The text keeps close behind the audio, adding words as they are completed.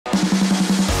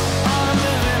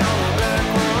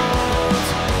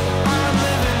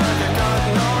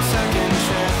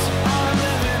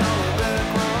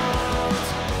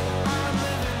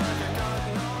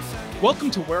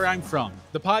Welcome to Where I'm From,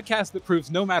 the podcast that proves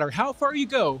no matter how far you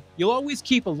go, you'll always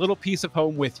keep a little piece of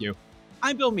home with you.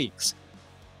 I'm Bill Meeks.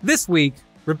 This week,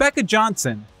 Rebecca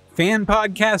Johnson, fan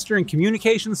podcaster and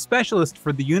communications specialist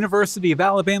for the University of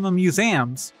Alabama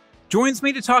Museums, joins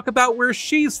me to talk about where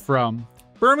she's from,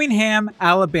 Birmingham,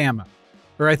 Alabama.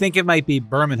 Or I think it might be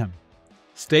Birmingham.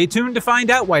 Stay tuned to find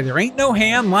out why there ain't no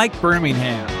ham like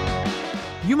Birmingham.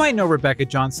 You might know Rebecca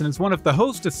Johnson as one of the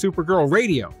hosts of Supergirl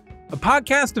Radio, a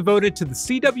podcast devoted to the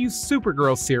CW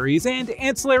Supergirl series and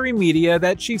ancillary media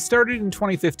that she started in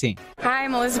 2015. Hi,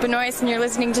 I'm Elizabeth Noyce, and you're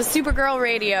listening to Supergirl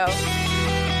Radio.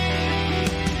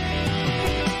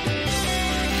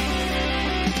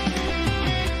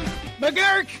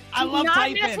 McGurk! I love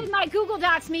typing. Not mess with my Google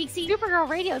Docs, Meeksy. Supergirl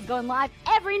Radio is going live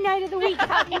every night of the week.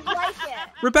 How do you like it?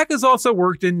 Rebecca's also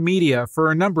worked in media for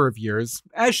a number of years,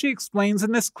 as she explains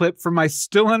in this clip from my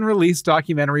still unreleased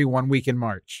documentary, 1 Week in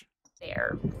March.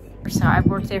 So I've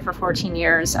worked there for 14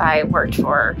 years. I worked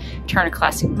for Turner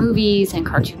Classic Movies and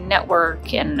Cartoon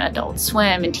Network and Adult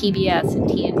Swim and TBS and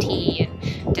TNT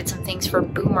and did some things for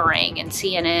Boomerang and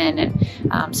CNN.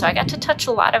 And so I got to touch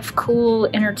a lot of cool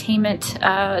entertainment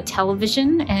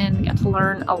television and got to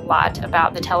learn a lot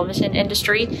about the television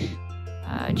industry.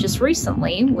 Just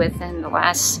recently, within the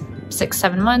last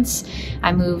 6-7 months,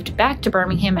 I moved back to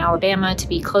Birmingham, Alabama to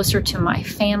be closer to my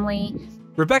family.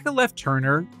 Rebecca left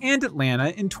Turner and Atlanta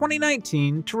in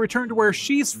 2019 to return to where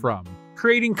she's from,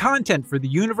 creating content for the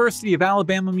University of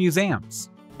Alabama Museums.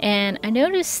 And I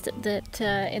noticed that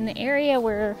in the area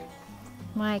where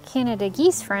my Canada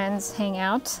geese friends hang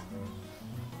out,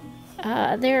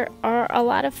 there are a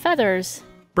lot of feathers.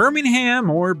 Birmingham,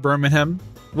 or Birmingham,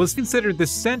 was considered the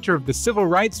center of the civil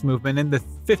rights movement in the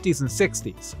 50s and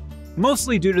 60s,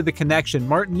 mostly due to the connection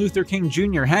Martin Luther King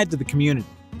Jr. had to the community.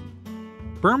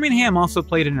 Birmingham also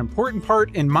played an important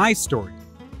part in my story.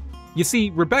 You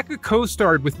see, Rebecca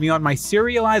co-starred with me on my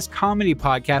serialized comedy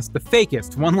podcast, The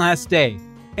Fakest, One Last Day,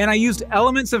 and I used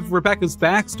elements of Rebecca's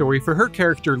backstory for her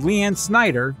character, Leanne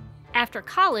Snyder. After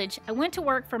college, I went to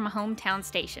work for my hometown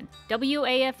station,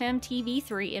 WAFM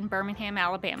TV3 in Birmingham,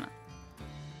 Alabama.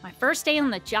 My first day on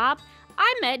the job,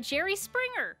 I met Jerry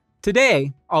Springer.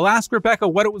 Today, I'll ask Rebecca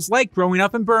what it was like growing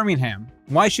up in Birmingham,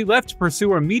 why she left to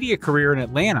pursue a media career in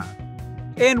Atlanta,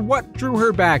 and what drew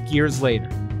her back years later.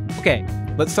 Okay,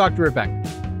 let's talk to Rebecca.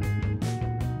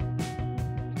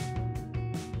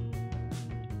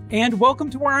 And welcome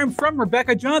to Where I'm From,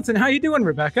 Rebecca Johnson. How you doing,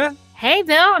 Rebecca? Hey,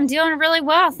 Bill. I'm doing really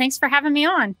well. Thanks for having me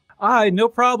on. No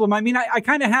problem. I mean, I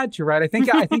kind of had to, right? I think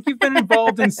you've been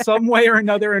involved in some way or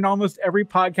another in almost every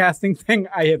podcasting thing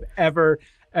I have ever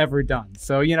done.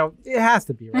 So, it has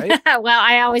to be, right? Well,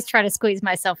 I always try to squeeze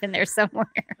myself in there somewhere.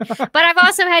 But I've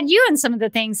also had you in some of the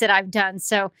things that I've done.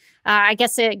 So I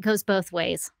guess it goes both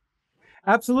ways.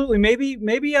 Absolutely. Maybe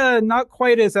not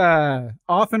quite as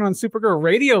often on Supergirl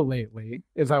Radio lately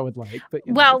as I would like. But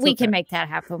well, we can make that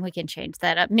happen. We can change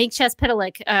that up. Meek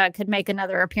Chespitalik could make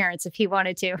another appearance if he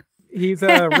wanted to. He's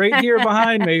right here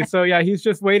behind me. So yeah, he's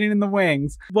just waiting in the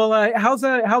wings. Well,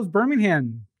 how's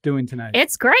Birmingham doing tonight?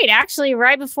 It's great. Actually,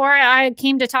 right before I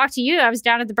came to talk to you, I was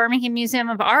down at the Birmingham Museum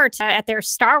of Art at their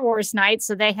Star Wars night.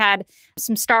 So they had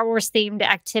some Star Wars themed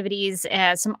activities,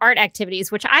 some art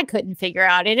activities, which I couldn't figure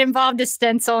out. It involved a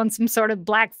stencil and some sort of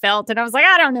black felt. And I was like,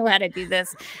 I don't know how to do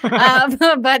this.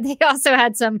 But they also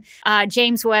had some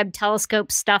James Webb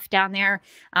telescope stuff down there.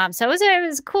 So it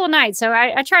was a cool night. So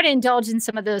I try to indulge in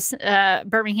some of those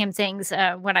Birmingham things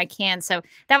when I can. So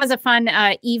that was a fun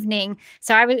evening.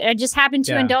 So I just happened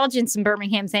to indulge in some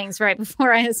Birmingham things right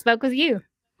before I spoke with you.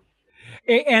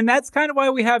 And that's kind of why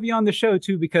we have you on the show,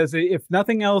 too, because if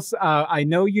nothing else, I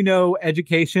know you know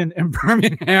education in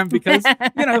Birmingham because,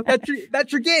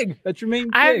 that's your gig. That's your main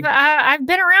gig. I've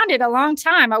been around it a long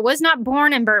time. I was not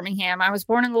born in Birmingham. I was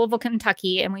born in Louisville,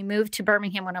 Kentucky, and we moved to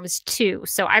Birmingham when I was 2.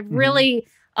 So I've really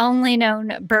only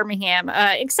known Birmingham,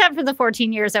 except for the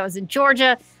 14 years I was in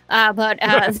Georgia. But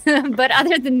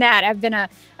other than that, I've been a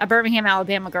Birmingham,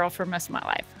 Alabama girl for most of my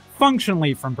life.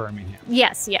 Functionally from Birmingham.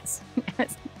 Yes.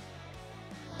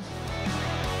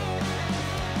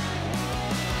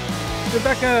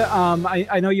 Rebecca,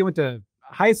 I know you went to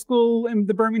high school in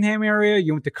the Birmingham area.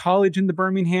 You went to college in the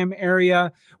Birmingham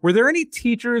area. Were there any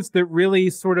teachers that really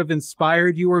sort of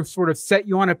inspired you or sort of set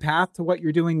you on a path to what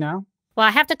you're doing now? Well,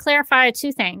 I have to clarify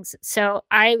 2 things. So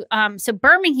so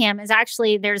Birmingham is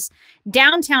actually, there's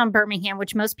downtown Birmingham,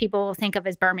 which most people will think of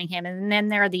as Birmingham. And then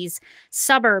there are these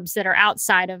suburbs that are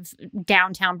outside of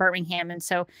downtown Birmingham. And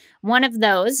so one of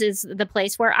those is the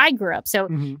place where I grew up. So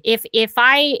if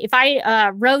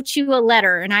I wrote you a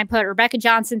letter and I put Rebecca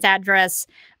Johnson's address,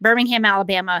 Birmingham,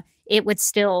 Alabama, it would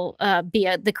still be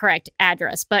the correct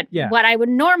address. But Yeah. what I would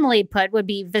normally put would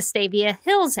be Vestavia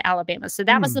Hills, Alabama. So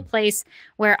that was the place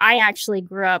where I actually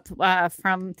grew up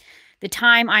from the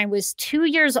time I was 2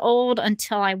 years old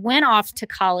until I went off to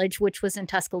college, which was in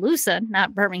Tuscaloosa,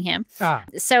 not Birmingham.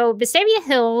 So Vestavia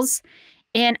Hills.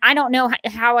 And I don't know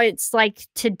how it's like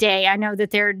today. I know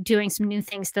that they're doing some new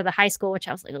things to the high school, which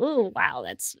I was like, oh, wow,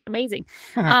 that's amazing.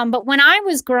 But when I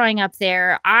was growing up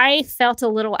there, I felt a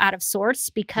little out of sorts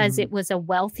because it was a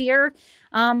wealthier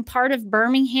part of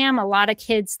Birmingham. A lot of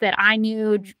kids that I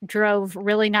knew drove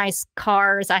really nice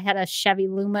cars. I had a Chevy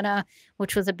Lumina,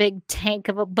 which was a big tank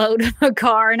of a boat of a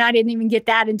car, and I didn't even get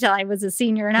that until I was a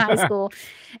senior in high school.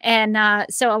 And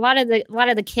so a lot of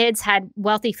the kids had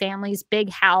wealthy families, big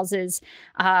houses.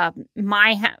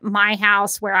 My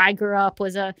house where I grew up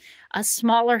was a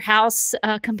smaller house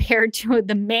compared to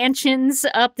the mansions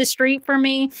up the street from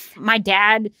me. My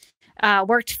dad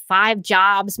worked 5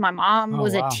 jobs. My mom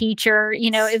was a teacher.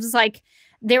 You know, it was like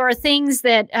there were things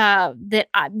that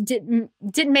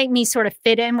didn't make me sort of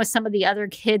fit in with some of the other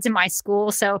kids in my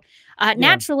school. So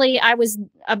naturally, I was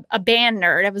a band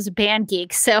nerd. I was a band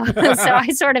geek. So I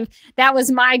sort of, that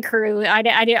was my crew.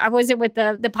 I wasn't with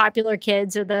the popular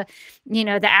kids or the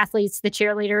athletes, the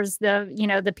cheerleaders,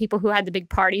 the people who had the big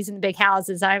parties and the big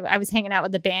houses. I was hanging out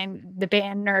with the band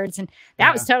nerds, and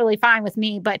that was totally fine with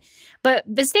me. But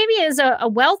Vestavia is a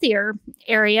wealthier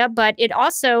area, but it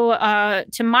also,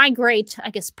 to my great, I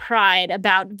guess, pride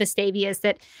about Vestavia is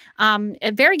that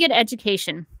a very good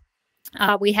education.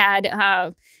 We had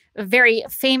a very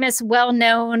famous,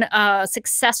 well-known,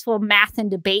 successful math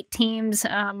and debate teams.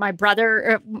 My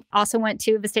brother also went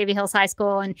to Vestavia Hills High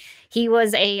School, and he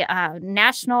was a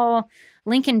national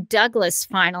Lincoln Douglas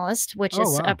finalist, which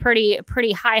is a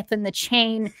pretty high up in the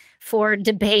chain for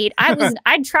debate.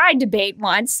 I tried debate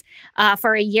once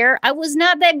for a year. I was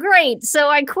not that great, so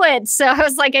I quit. So I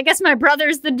was like, I guess my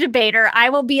brother's the debater. I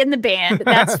will be in the band.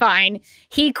 That's fine.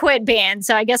 He quit band,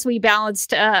 so I guess we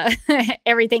balanced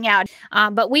everything out.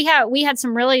 But we had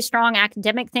some really strong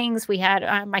academic things. We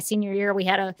had my senior year, we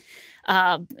had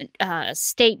a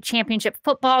state championship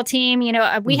football team.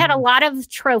 We had a lot of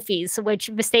trophies, which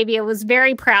Vestavia was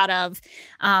very proud of.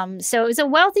 So it was a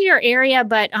wealthier area,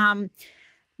 but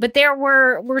there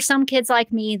were some kids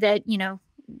like me that,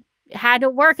 had to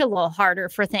work a little harder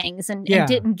for things and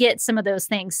didn't get some of those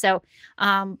things. So,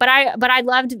 but I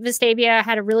loved Vestavia. I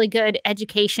had a really good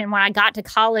education. When I got to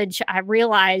college, I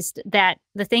realized that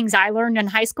the things I learned in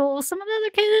high school, some of the other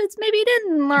kids maybe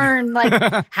didn't learn,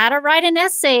 like how to write an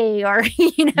essay or,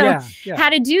 how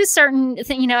to do certain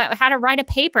things, how to write a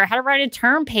paper, how to write a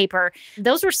term paper.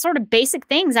 Those were sort of basic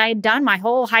things I had done my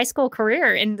whole high school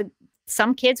career. And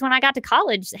some kids, when I got to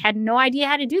college, had no idea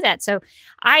how to do that. So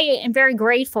I am very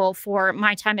grateful for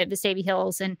my time at Vestavia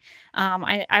Hills. And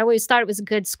I always thought it was a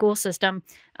good school system,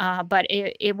 but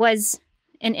it was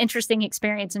an interesting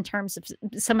experience in terms of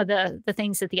some of the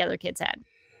things that the other kids had.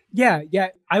 Yeah.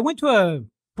 I went to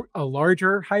a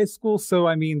larger high school. So,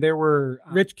 I mean, there were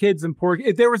rich kids and poor.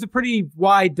 There was a pretty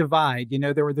wide divide.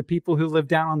 There were the people who lived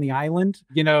down on the island,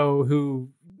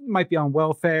 who might be on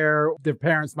welfare. Their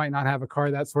parents might not have a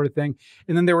car, that sort of thing.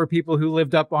 And then there were people who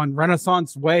lived up on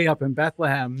Renaissance Way up in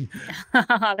Bethlehem.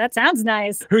 That sounds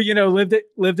nice. Who,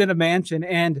 lived in a mansion.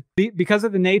 And because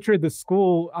of the nature of the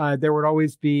school, there would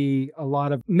always be a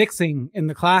lot of mixing in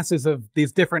the classes of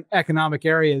these different economic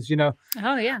areas,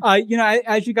 Oh, yeah.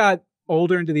 As you got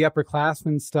older into the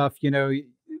upperclassmen stuff,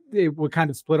 it would kind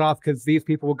of split off because these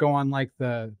people would go on like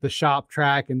the shop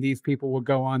track and these people would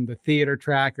go on the theater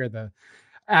track or the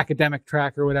academic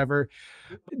track or whatever.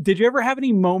 Did you ever have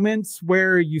any moments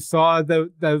where you saw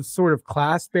those sort of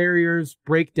class barriers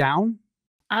break down?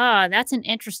 That's an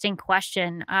interesting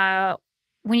question.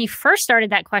 When you first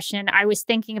started that question, I was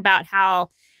thinking about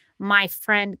how my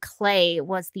friend Clay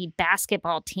was the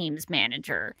basketball team's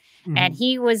manager. Mm-hmm. And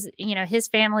he was, his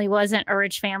family wasn't a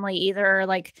rich family either.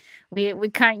 Like we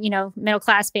kind of,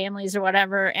 middle-class families or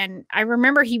whatever. And I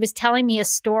remember he was telling me a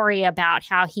story about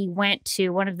how he went to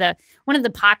one of the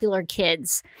popular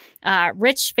kids,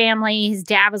 rich family. His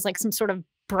dad was like some sort of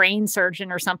brain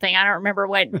surgeon or something. I don't remember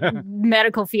what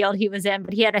medical field he was in,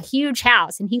 but he had a huge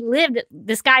house and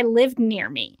this guy lived near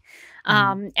me.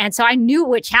 And so I knew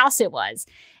which house it was.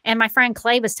 And my friend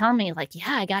Clay was telling me, like,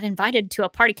 yeah, I got invited to a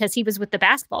party because he was with the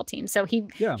basketball team. So he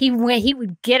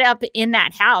would get up in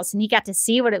that house and he got to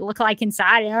see what it looked like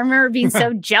inside. And I remember being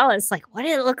so jealous, like, what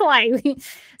did it look like?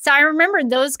 So I remember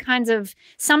those kinds of,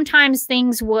 sometimes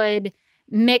things would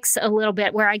mix a little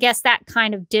bit, where I guess that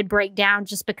kind of did break down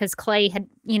just because Clay had,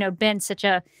 been such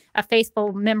a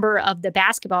faithful member of the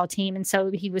basketball team. And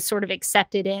so he was sort of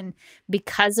accepted in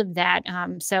because of that.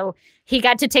 So he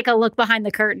got to take a look behind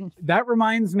the curtain. That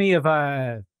reminds me of,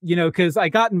 because I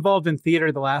got involved in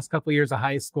theater the last couple of years of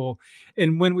high school.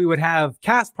 And when we would have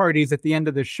cast parties at the end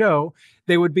of the show,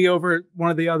 they would be over at one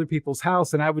of the other people's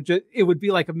house. And it would be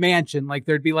like a mansion. Like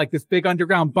there'd be like this big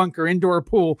underground bunker, indoor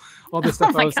pool, all this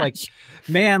stuff. I was like,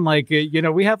 man, like,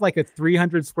 we have like a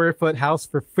 300 square foot house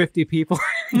for 50 people.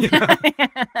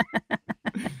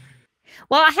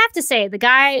 Well, I have to say, the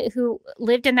guy who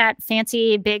lived in that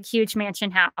fancy, big, huge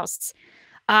mansion house,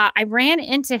 I ran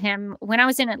into him when I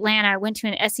was in Atlanta. I went to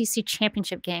an SEC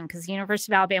championship game because the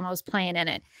University of Alabama was playing in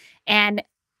it. And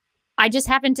I just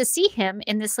happened to see him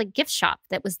in this like gift shop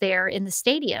that was there in the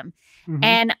stadium. Mm-hmm.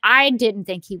 And I didn't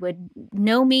think he would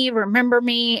know me, remember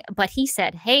me, but he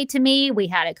said hey to me. We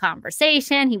had a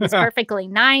conversation. He was perfectly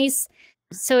nice.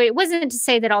 So it wasn't to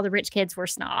say that all the rich kids were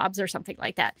snobs or something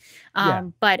like that.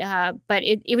 But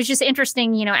it was just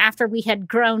interesting, after we had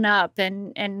grown up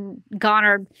and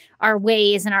gone our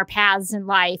ways and our paths in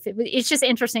life. It's just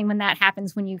interesting when that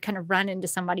happens, when you kind of run into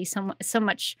somebody so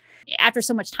much after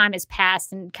so much time has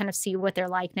passed and kind of see what they're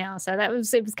like now. So it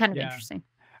was kind of interesting.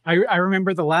 I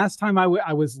remember the last time I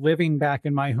was living back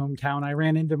in my hometown, I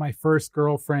ran into my first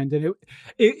girlfriend, and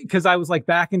because I was like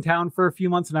back in town for a few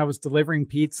months and I was delivering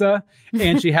pizza,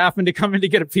 and she happened to come in to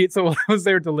get a pizza while I was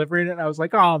there delivering it. And I was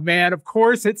like, oh man, of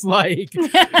course it's like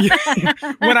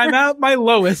when I'm at my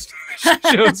lowest, she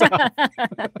shows up.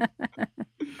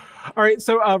 All right.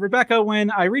 So, Rebecca, when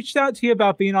I reached out to you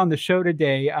about being on the show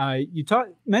today, you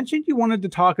mentioned you wanted to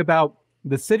talk about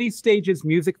the City Stages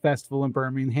Music Festival in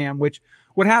Birmingham, which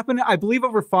would happen, I believe,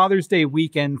 over Father's Day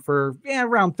weekend for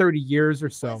around 30 years or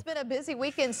so. It's been a busy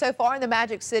weekend so far in the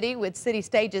Magic City, with City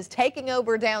Stages taking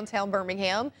over downtown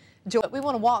Birmingham. We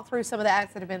want to walk through some of the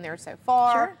acts that have been there so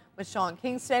far. Sure. With Sean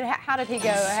Kingston. How did he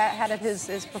go? How did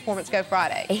his performance go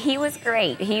Friday? He was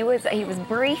great. He was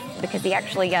brief because he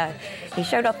actually he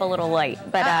showed up a little late,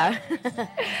 but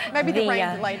maybe the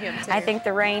rain delayed him too. I think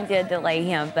the rain did delay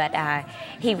him, but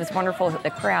he was wonderful.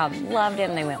 The crowd loved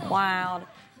him. They went wild.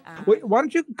 Why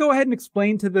don't you go ahead and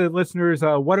explain to the listeners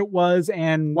what it was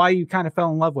and why you kind of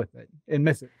fell in love with it and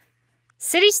miss it?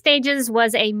 City Stages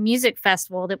was a music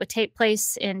festival that would take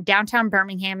place in downtown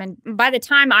Birmingham. And by the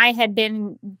time I had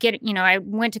I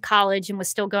went to college and was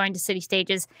still going to City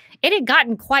Stages, it had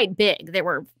gotten quite big. There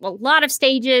were a lot of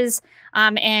stages,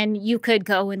 and you could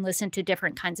go and listen to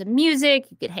different kinds of music.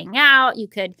 You could hang out. You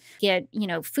could get,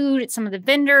 food at some of the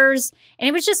vendors. And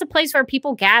it was just a place where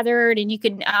people gathered, and you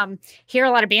could hear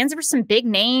a lot of bands. There were some big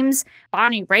names.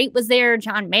 Bonnie Raitt was there.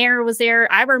 John Mayer was there.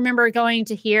 I remember going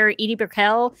to hear Edie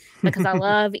Brickell because I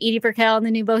love Edie Brickell and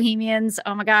the New Bohemians.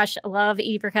 Oh my gosh, I love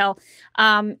Edie Brickell.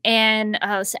 I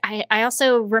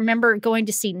also remember going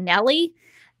to see Nelly.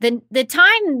 The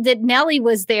time that Nelly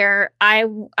was there,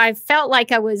 I felt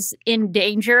like I was in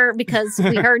danger because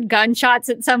we heard gunshots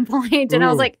at some point, and I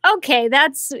was like, okay,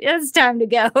 it's time to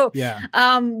go. Yeah.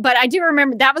 But I do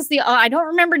remember I don't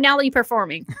remember Nelly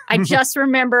performing. I just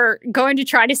remember going to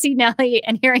try to see Nelly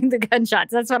and hearing the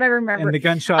gunshots. That's what I remember. And the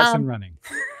gunshots and running.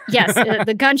 Yes,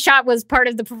 the gunshot was part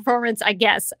of the performance, I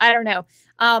guess. I don't know.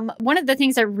 One of the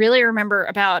things I really remember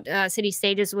about City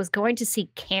Stages was going to see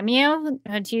Cameo.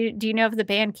 Do you know of the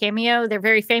band Cameo? They're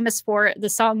very famous for the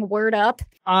song Word Up.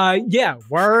 Yeah,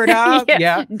 Word Up.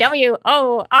 Yeah.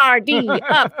 WORD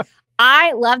up.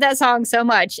 I love that song so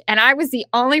much. And I was the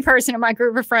only person in my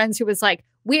group of friends who was like,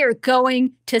 we are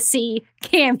going to see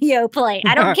Cameo play.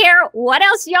 I don't care what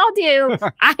else y'all do.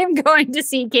 I'm going to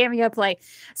see Cameo play.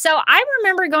 So I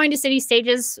remember going to City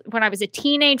Stages when I was a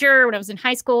teenager, when I was in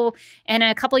high school, and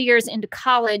a couple of years into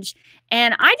college.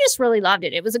 And I just really loved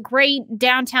it. It was a great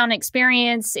downtown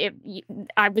experience.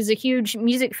 I was a huge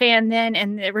music fan then,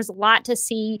 and there was a lot to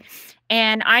see.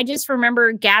 And I just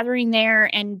remember gathering there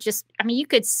and you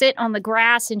could sit on the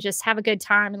grass and just have a good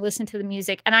time and listen to the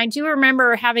music. And I do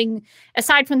remember having,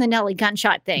 aside from the Nelly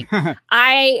gunshot thing,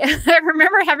 I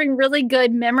remember having really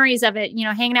good memories of it,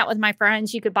 hanging out with my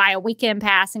friends. You could buy a weekend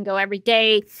pass and go every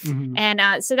day. Mm-hmm.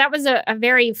 And so that was a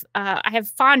very, I have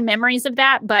fond memories of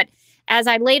that. But as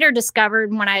I later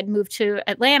discovered when I had moved to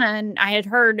Atlanta and I had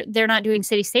heard they're not doing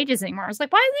City Stages anymore, I was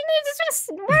like, why are they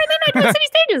not doing City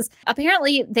Stages?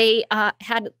 Apparently, they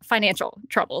had financial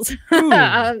troubles.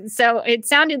 So it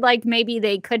sounded like maybe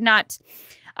they could not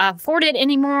afford it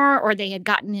anymore, or they had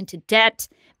gotten into debt.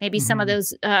 Maybe some of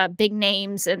those big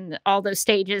names and all those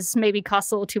stages maybe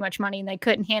cost a little too much money and they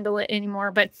couldn't handle it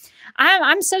anymore. But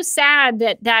I'm so sad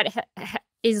that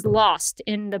is lost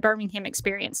in the Birmingham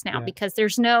experience now because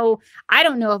I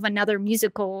don't know of another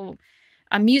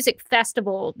a music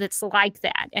festival that's like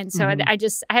that. And so I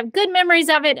have good memories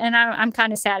of it, and I'm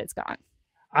kind of sad it's gone.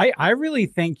 I really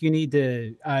think you need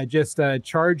to just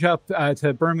charge up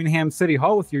to Birmingham City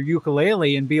Hall with your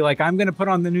ukulele and be like, I'm going to put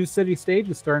on the new city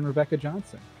stages starring Rebecca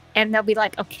Johnson. And they'll be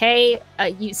like, okay,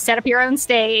 you set up your own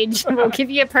stage. We'll give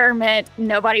you a permit.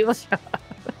 Nobody will show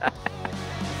up.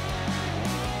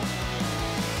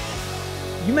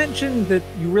 You mentioned that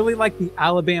you really like the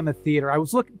Alabama Theater. I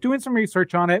was doing some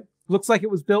research on it. Looks like it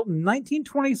was built in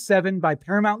 1927 by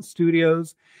Paramount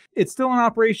Studios. It's still in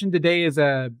operation today as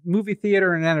a movie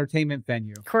theater and entertainment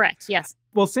venue. Correct, yes.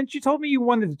 Well, since you told me you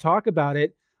wanted to talk about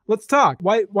it, let's talk.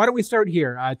 Why don't we start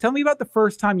here? Tell me about the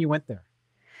first time you went there.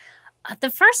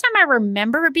 The first time I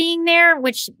remember being there,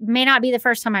 which may not be the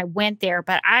first time I went there,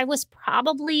 but I was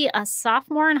probably a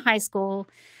sophomore in high school.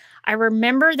 I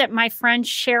remember that my friend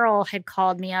Cheryl had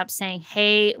called me up saying,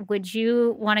 hey, would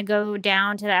you want to go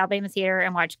down to the Alabama Theater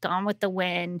and watch Gone with the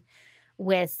Wind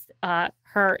with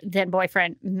her then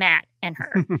boyfriend, Matt, and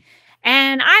her?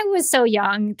 And I was so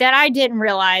young that I didn't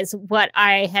realize what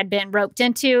I had been roped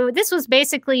into. This was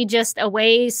basically just a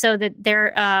way so that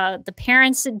the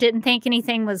parents didn't think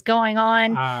anything was going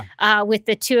on with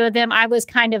the two of them. I was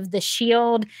kind of the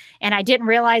shield, and I didn't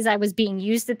realize I was being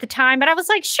used at the time. But I was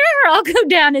like, sure, I'll go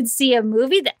down and see a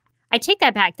movie. I take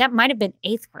that back. That might have been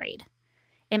 8th grade.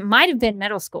 It might have been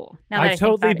middle school. I've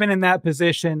totally been in that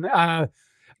position. I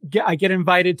get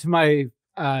invited to my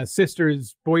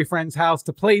sister's boyfriend's house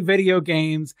to play video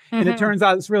games, and it turns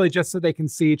out it's really just so they can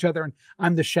see each other, and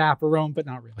I'm the chaperone, but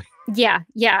not really. Yeah.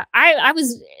 I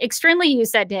was extremely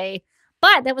used that day,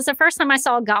 but that was the first time I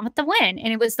saw Gone with the Wind,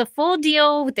 and it was the full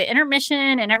deal with the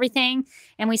intermission and everything.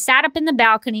 And we sat up in the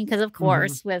balcony because, of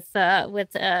course, with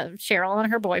Cheryl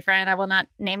and her boyfriend. I will not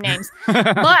name names,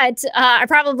 but I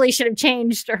probably should have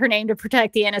changed her name to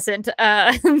protect the innocent.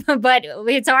 But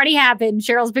it's already happened.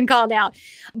 Cheryl's been called out.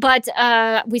 But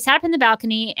we sat up in the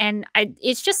balcony, and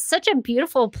it's just such a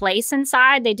beautiful place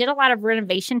inside. They did a lot of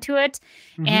renovation to it,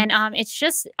 and it's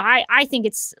just I think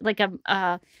it's like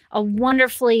a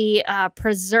wonderfully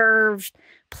preserved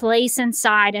place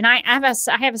inside. And I have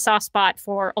a soft spot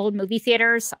for old movie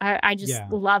theaters. I just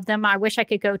love them. I wish I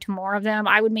could go to more of them.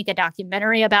 I would make a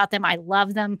documentary about them. I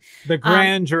love them. The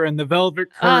grandeur and the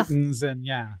velvet curtains and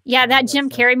that Jim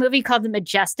Carrey movie called The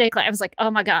Majestic. I was like,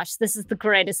 oh my gosh, this is the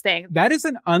greatest thing. That is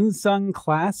an unsung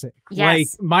classic. Yes. Like,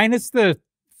 minus the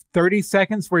 30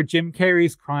 seconds where Jim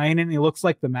Carrey's crying and he looks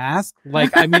like The Mask.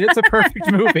 Like, I mean, it's a perfect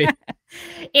movie.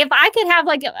 If I could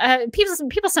have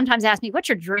people sometimes ask me, what's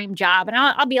your dream job? And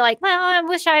I'll be like, well, I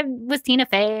wish I was Tina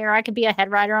Fey, or I could be a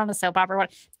head writer on a soap opera.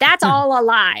 That's all a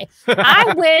lie.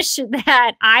 I wish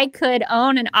that I could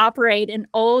own and operate an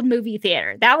old movie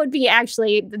theater. That would be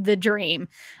actually the dream,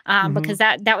 because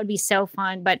that would be so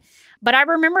fun. But I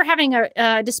remember having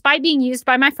despite being used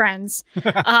by my friends,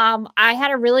 I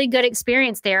had a really good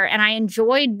experience there, and I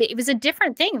enjoyed. It was a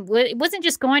different thing. It wasn't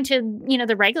just going to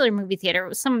the regular movie theater. It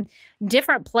was some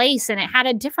different place, and it had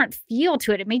a different feel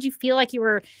to it. It made you feel like you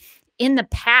were in the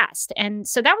past. And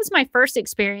so that was my first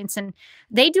experience. And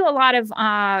they do a lot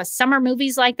of summer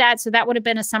movies like that. So that would have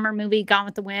been a summer movie, Gone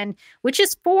with the Wind, which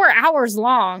is 4 hours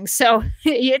long. So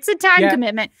it's a time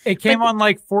commitment. It came on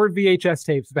like 4 VHS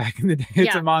tapes back in the day.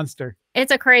 It's a monster.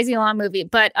 It's a crazy long movie.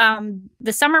 But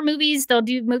the summer movies, they'll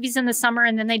do movies in the summer,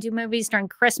 and then they do movies during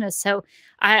Christmas. So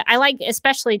I like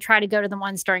especially try to go to the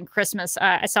ones during Christmas.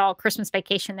 I saw Christmas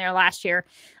Vacation there last year.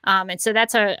 And so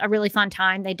that's a really fun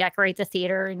time. They decorate the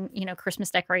theater and,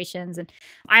 Christmas decorations. And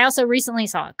I also recently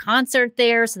saw a concert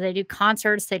there. So they do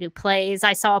concerts, they do plays.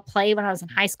 I saw a play when I was in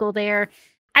high school there.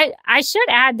 I should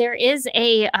add, there is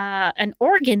an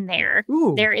organ there.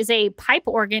 Ooh. There is a pipe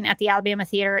organ at the Alabama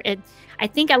Theater. I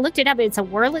think I looked it up. It's a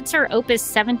Wurlitzer Opus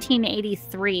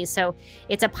 1783. So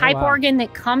it's a pipe organ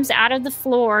that comes out of the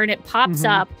floor and it pops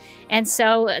up. And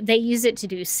so they use it to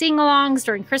do sing-alongs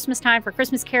during Christmas time for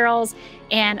Christmas carols.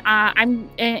 And I'm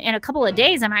in a couple of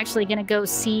days, I'm actually going to go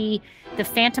see the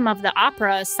Phantom of the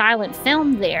Opera silent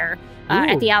film there.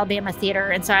 At the Alabama Theater.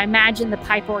 And so I imagine the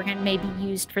pipe organ may be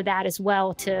used for that as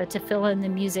well, to fill in the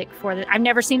music for the. I've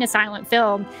never seen a silent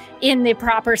film in the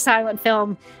proper silent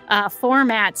film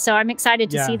format. So I'm excited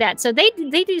to see that. So they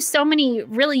do so many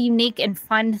really unique and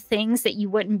fun things that you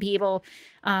wouldn't be able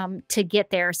to get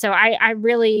there. So I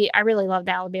really love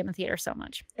the Alabama Theater so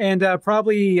much. And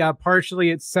probably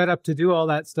partially it's set up to do all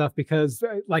that stuff because,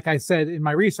 like I said in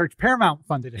my research, Paramount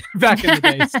funded it back in the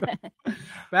day. So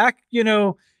back,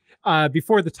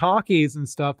 before the talkies and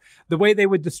stuff, the way they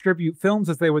would distribute films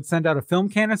is they would send out a film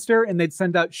canister and they'd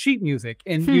send out sheet music.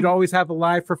 And you'd always have a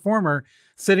live performer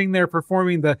sitting there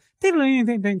performing the ding, ding,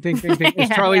 ding, ding, ding, ding, as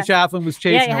Charlie Chaplin was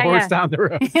chasing a horse down the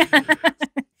road.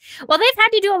 Well, they've had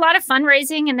to do a lot of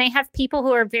fundraising, and they have people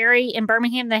who are in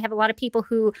Birmingham, they have a lot of people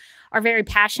who are very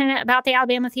passionate about the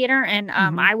Alabama Theater. And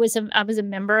I was a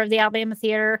member of the Alabama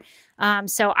Theater.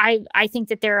 So I think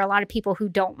that there are a lot of people who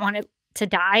don't want it to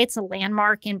die. It's a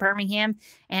landmark in Birmingham.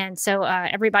 And so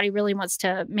everybody really wants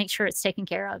to make sure it's taken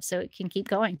care of so it can keep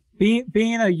going.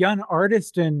 Being a young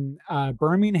artist in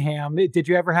Birmingham, did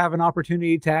you ever have an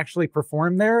opportunity to actually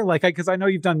perform there? Like, because I know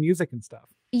you've done music and stuff.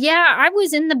 Yeah, I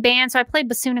was in the band, so I played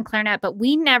bassoon and clarinet, but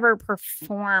we never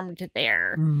performed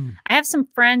there. I have some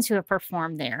friends who have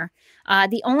performed there.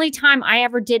 The only time I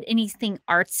ever did anything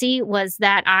artsy was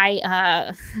that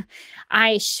I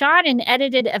shot and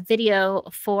edited a video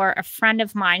for a friend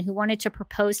of mine who wanted to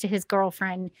propose to his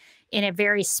girlfriend in a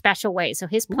very special way. So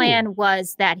his plan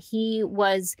was that he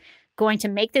was going to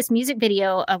make this music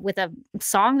video with a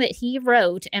song that he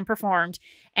wrote and performed.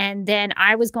 And then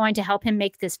I was going to help him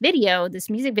make this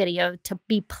music video to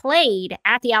be played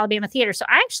at the Alabama Theater. So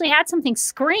I actually had something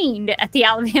screened at the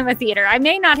Alabama Theater. I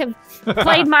may not have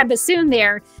played my bassoon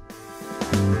there.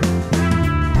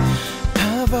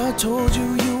 Have I told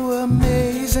you you were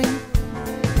amazing?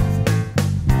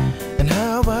 And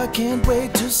how I can't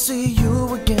wait to see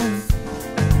you again.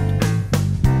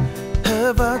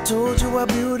 Have I told you how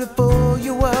beautiful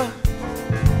you are?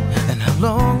 And how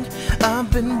long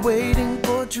I've been waiting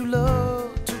for true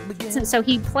love to begin. So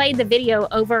he played the video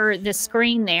over the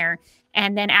screen there.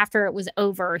 And then after it was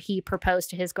over, he proposed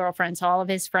to his girlfriend. So all of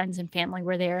his friends and family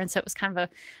were there. And so it was kind of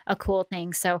a cool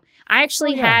thing. So I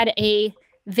actually had a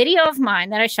video of mine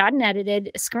that I shot and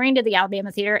edited, screened at the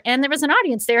Alabama Theater, and there was an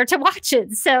audience there to watch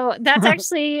it. So that's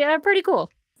actually pretty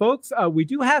cool. Folks, we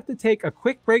do have to take a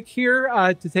quick break here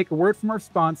to take a word from our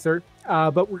sponsor,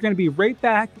 but we're going to be right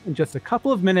back in just a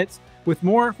couple of minutes with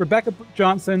more Rebecca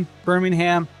Johnson,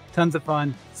 Birmingham. Tons of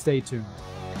fun. Stay tuned.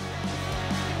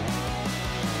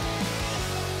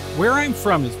 Where I'm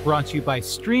From is brought to you by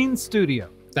Streen Studio.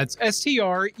 That's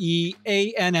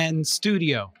STREANN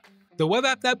Studio, the web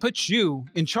app that puts you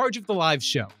in charge of the live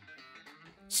show.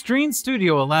 Streen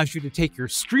Studio allows you to take your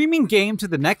streaming game to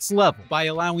the next level by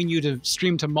allowing you to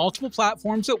stream to multiple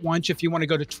platforms at once. If you want to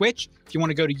go to Twitch, if you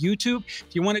want to go to YouTube,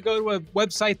 if you want to go to a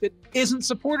website that isn't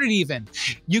supported even,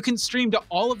 you can stream to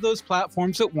all of those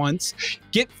platforms at once,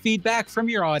 get feedback from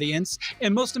your audience,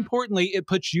 and most importantly, it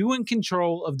puts you in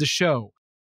control of the show.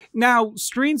 Now,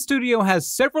 Streen Studio has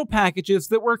several packages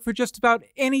that work for just about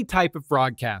any type of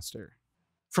broadcaster.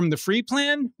 From the free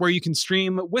plan, where you can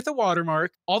stream with a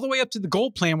watermark, all the way up to the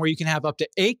gold plan, where you can have up to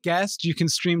 8 guests. You can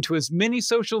stream to as many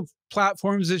social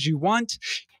platforms as you want.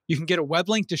 You can get a web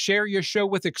link to share your show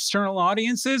with external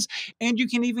audiences. And you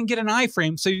can even get an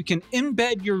iframe so you can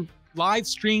embed your live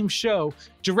stream show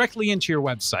directly into your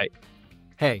website.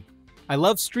 Hey, I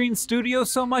love Streen Studio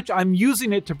so much, I'm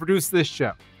using it to produce this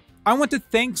show. I want to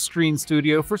thank Streen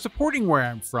Studio for supporting Where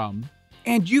I'm From.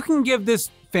 And you can give this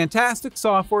fantastic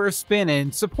software a spin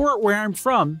and support Where I'm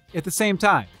From at the same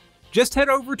time. Just head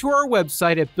over to our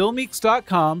website at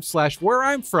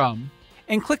billmeeks.com/whereimfrom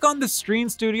and click on the Streen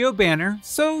Studio banner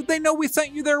so they know we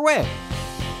sent you their way.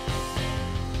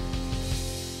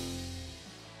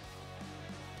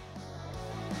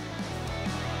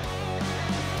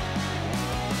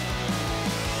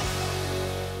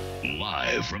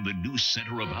 Live from the news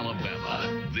center of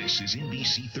Alabama, this is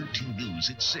NBC 13 News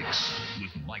at 6 with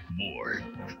Mike Moore,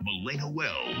 Milena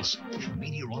Wells,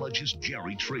 meteorologist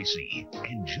Jerry Tracy,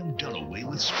 and Jim Dunaway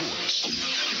with sports.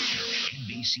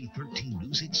 NBC 13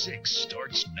 News at 6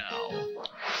 starts now.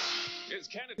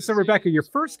 So, Rebecca, your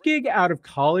first gig out of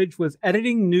college was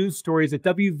editing news stories at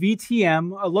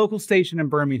WVTM, a local station in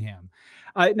Birmingham.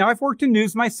 Now, I've worked in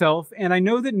news myself, and I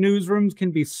know that newsrooms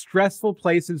can be stressful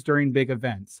places during big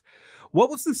events. What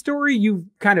was the story you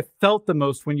kind of felt the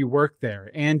most when you worked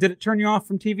there? And did it turn you off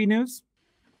from TV news?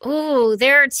 Oh,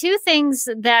 there are two things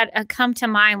that come to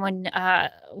mind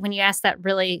when you ask that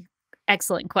really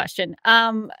excellent question.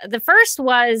 The first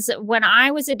was when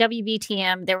I was at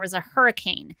WVTM, there was a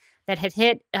hurricane that had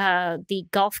hit the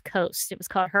Gulf Coast. It was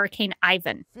called Hurricane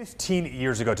Ivan. 15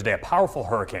 years ago today, a powerful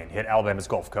hurricane hit Alabama's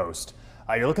Gulf Coast.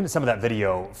 You're looking at some of that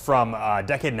video from a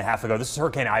decade and a half ago. This is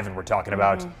Hurricane Ivan we're talking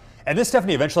about. And this,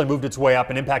 Stephanie, eventually moved its way up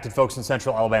and impacted folks in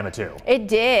central Alabama, too. It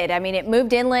did. I mean, it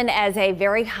moved inland as a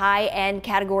very high-end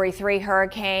Category 3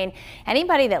 hurricane.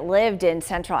 Anybody that lived in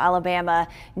central Alabama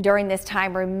during this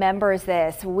time remembers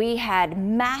this. We had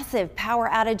massive power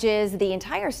outages. The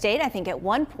entire state, I think at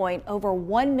one point, over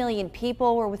 1 million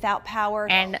people were without power.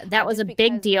 And that was a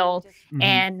big deal.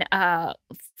 And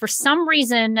for some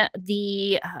reason,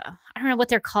 the, I don't know what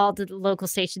they're called, the local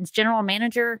stations, general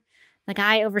manager, the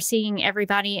guy overseeing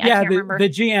everybody. Yeah, I can't remember. The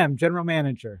GM, general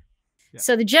manager. Yeah.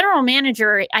 So the general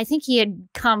manager, I think he had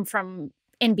come from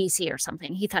NBC or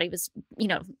something. He thought he was, you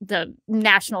know, the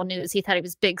national news. He thought he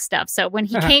was big stuff. So when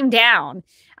he came down,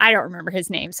 I don't remember his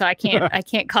name, so I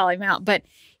can't call him out. But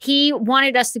he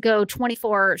wanted us to go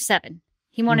 24/7.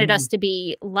 He wanted us to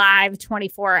be live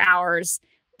 24 hours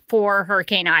for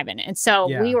Hurricane Ivan. And so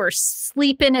we were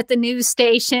sleeping at the news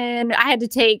station. I had to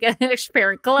take an extra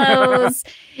pair of clothes.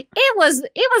 It was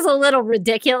a little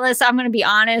ridiculous. I'm going to be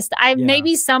honest.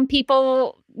 Maybe some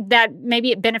people that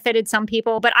maybe it benefited some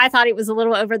people, but I thought it was a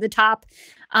little over the top.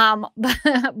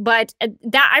 But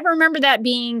that I remember that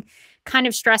being kind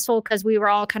of stressful because we were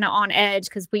all kind of on edge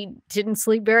because we didn't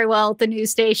sleep very well at the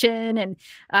news station. And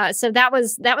so that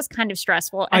was kind of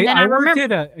stressful. And then I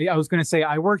remember I was going to say,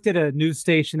 I worked at a news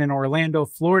station in Orlando,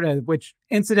 Florida, which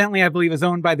incidentally, I believe is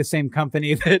owned by the same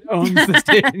company that owns the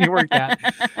station you worked at.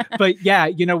 But yeah,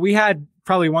 you know, we had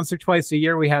probably once or twice a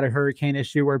year, we had a hurricane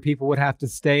issue where people would have to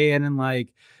stay in and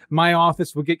like, my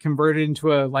office would get converted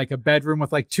into a bedroom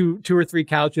with like two or three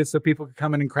couches so people could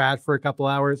come in and crash for a couple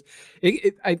hours.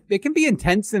 It can be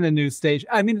intense in a news station.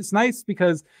 I mean, it's nice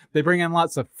because they bring in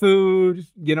lots of food,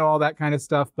 you know, all that kind of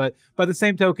stuff. But by the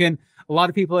same token, a lot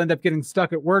of people end up getting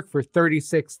stuck at work for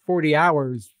 36, 40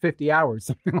 hours, 50 hours,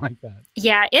 something like that.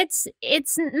 Yeah, it's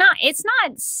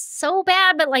not so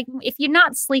bad, but like if you're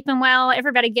not sleeping well,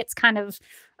 everybody gets kind of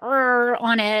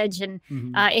on edge, and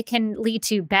it can lead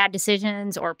to bad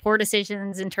decisions or poor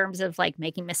decisions in terms of like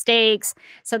making mistakes.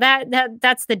 So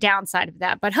that's the downside of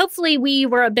that. But hopefully we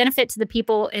were a benefit to the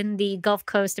people in the Gulf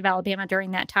Coast of Alabama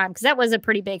during that time, because that was a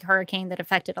pretty big hurricane that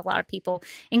affected a lot of people,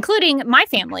 including my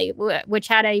family, which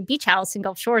had a beach house in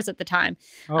Gulf Shores at the time.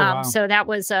 Oh, wow. So that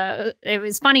was it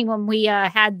was funny when we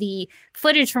had the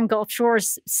footage from Gulf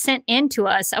Shores sent in to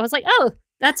us. I was like, oh,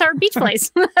 that's our beach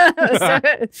place. So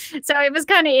it was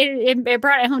kind of, it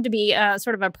brought it home to be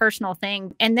sort of a personal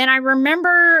thing. And then I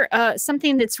remember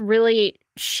something that's really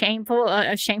shameful,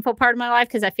 a shameful part of my life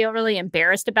because I feel really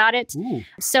embarrassed about it. Ooh.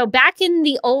 So back in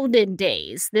the olden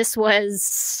days, this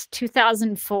was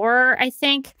 2004, I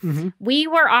think, we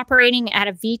were operating at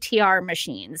a VTR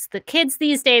machines. The kids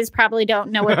these days probably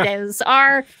don't know what those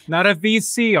are. Not a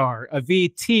VCR, a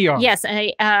VTR. Yes,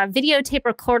 a videotape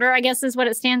recorder, I guess is what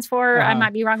it stands for. I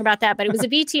might be wrong about that, but it was a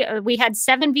VTR. We had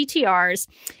 7 VTRs.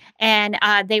 And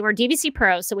they were DVC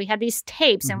Pro. So we had these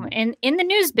tapes. And in the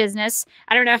news business,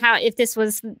 I don't know if this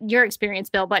was your experience,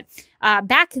 Bill, but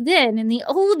back then in the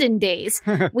olden days,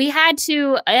 we had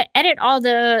to edit all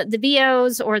the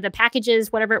VOs or the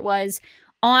packages, whatever it was,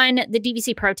 on the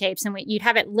DVC Pro tapes. And you'd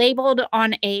have it labeled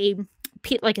on a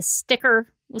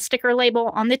sticker label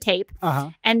on the tape.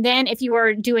 And then if you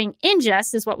were doing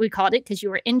ingest, is what we called it, because you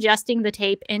were ingesting the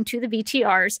tape into the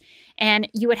VTRs, and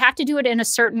you would have to do it in a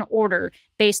certain order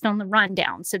based on the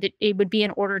rundown, so that it would be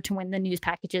in order to when the news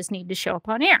packages need to show up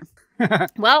on air.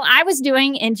 Well, I was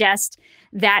doing ingest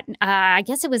that, I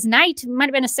guess it was night, it might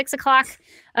have been a 6 o'clock,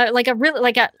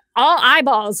 all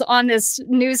eyeballs on this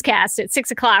newscast at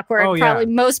 6 o'clock where probably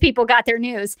most people got their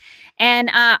news. And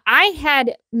I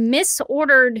had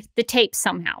misordered the tape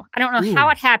somehow. I don't know how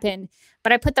it happened,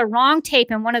 but I put the wrong tape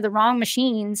in one of the wrong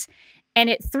machines and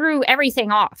it threw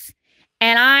everything off.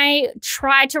 And I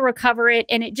tried to recover it,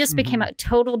 and it just became a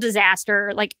total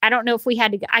disaster. Like, I don't know if we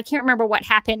had to, I can't remember what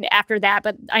happened after that,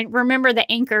 but I remember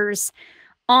the anchors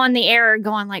on the air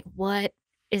going like, what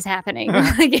is happening?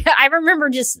 I remember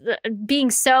just being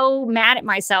so mad at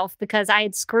myself because I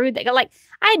had screwed that. Like,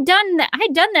 I had done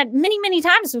that many, many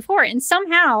times before, and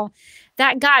somehow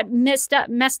that got messed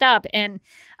up. And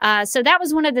so that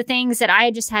was one of the things that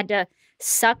I just had to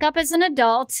suck up as an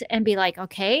adult and be like,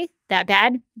 okay, that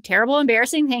bad, terrible,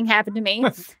 embarrassing thing happened to me.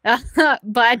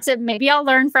 But maybe I'll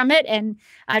learn from it and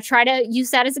try to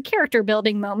use that as a character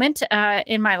building moment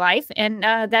in my life. And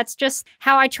that's just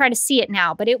how I try to see it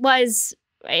now. But it was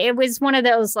one of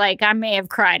those, like, I may have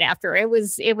cried after. It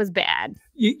was bad.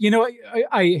 You know,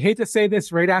 I hate to say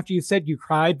this right after you said you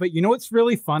cried, but you know what's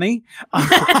really funny?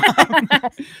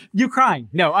 You crying?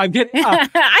 No, I'm kidding.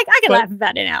 I can laugh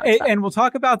about it now. And we'll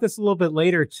talk about this a little bit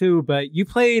later too. But you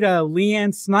played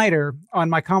Leanne Snyder on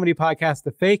my comedy podcast,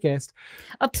 The Fakest.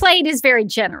 Played is very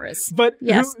generous. But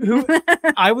yes,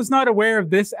 I was not aware of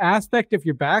this aspect of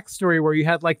your backstory where you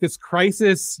had like this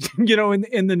crisis,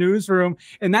 in the newsroom,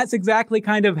 and that's exactly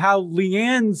kind of how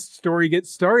Leanne's story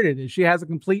gets started. Is she has a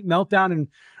complete meltdown and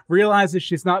realizes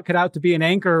she's not cut out to be an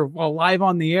anchor while live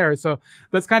on the air. So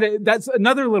that's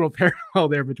another little parallel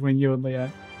there between you and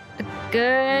Leanne.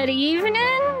 Good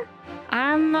evening.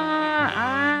 I'm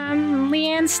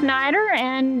Leanne Snyder,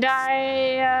 and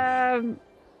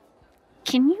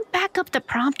can you back up the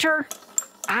prompter?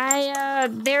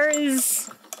 There is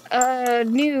a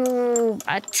new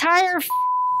fire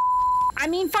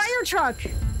truck.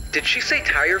 Did she say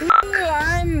tire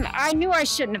I knew I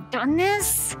shouldn't have done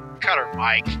this. Cut her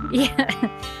mic.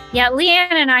 Yeah,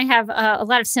 Leanne and I have a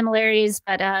lot of similarities,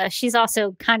 but she's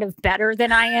also kind of better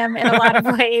than I am in a lot of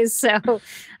ways. So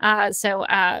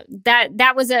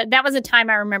that was a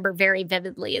time I remember very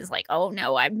vividly. Is like, oh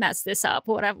no, I messed this up.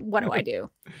 What do I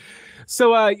do?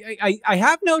 So I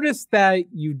have noticed that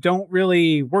you don't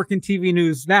really work in TV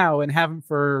news now and haven't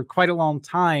for quite a long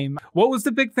time. What was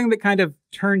the big thing that kind of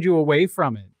turned you away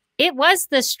from it? It was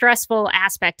the stressful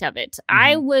aspect of it. Mm-hmm.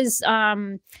 I was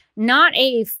not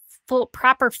a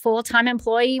proper full-time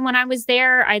employee when I was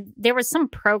there. There was some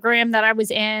program that I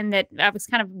was in that I was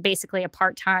kind of basically a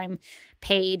part-time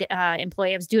paid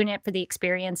employee. I was doing it for the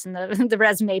experience and the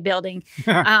resume building.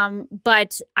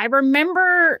 But I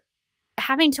remember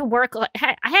having to work.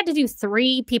 I had to do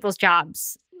 3 people's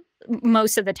jobs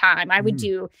most of the time. I would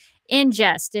do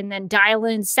ingest and then dial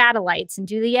in satellites and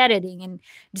do the editing and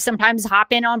sometimes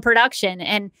hop in on production.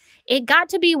 And it got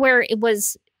to be where it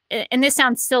was, and this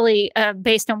sounds silly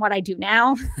based on what I do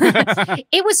now,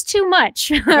 it was too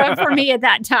much for me at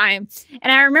that time.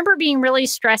 And I remember being really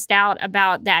stressed out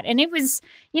about that. And it was,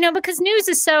 because news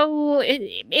is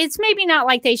it's maybe not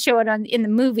like they show it in the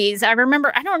movies. I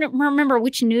don't remember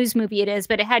which news movie it is,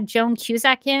 but it had Joan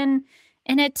Cusack in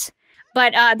it.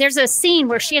 But there's a scene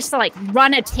where she has to like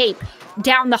run a tape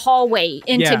down the hallway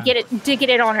to get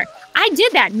it on her. I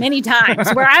did that many times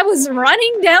where I was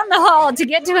running down the hall to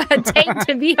get to a tape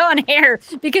to be on air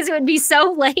because it would be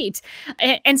so late.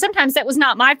 And sometimes that was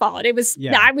not my fault. It was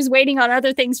I was waiting on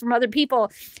other things from other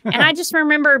people. And I just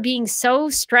remember being so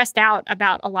stressed out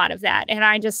about a lot of that. And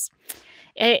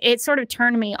it sort of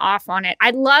turned me off on it. I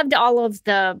loved all of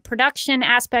the production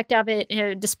aspect of it,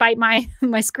 despite my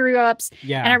screw ups.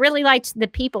 Yeah. And I really liked the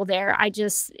people there.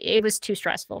 It was too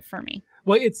stressful for me.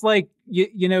 Well, it's like,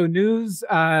 news,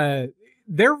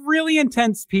 they're really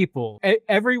intense people.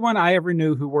 Everyone I ever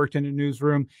knew who worked in a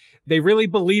newsroom, they really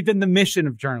believed in the mission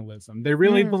of journalism. They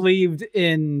really believed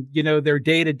in, their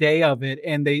day-to-day of it.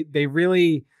 And they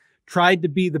really tried to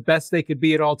be the best they could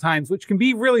be at all times, which can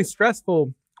be really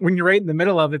stressful when you're right in the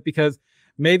middle of it, because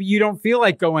maybe you don't feel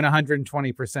like going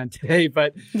 120% today,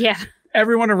 but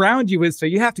everyone around you is, so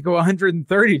you have to go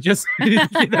 130 just, you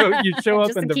show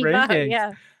up in the rankings.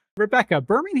 Yeah. Rebecca,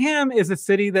 Birmingham is a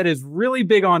city that is really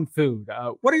big on food.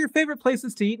 What are your favorite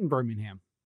places to eat in Birmingham?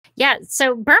 Yeah,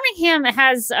 so Birmingham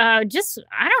has I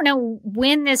don't know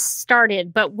when this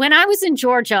started, but when I was in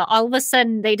Georgia, all of a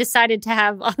sudden they decided to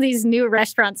have all these new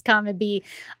restaurants come and be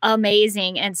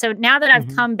amazing. And so now that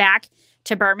I've come back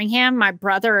to Birmingham, my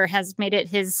brother has made it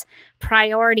his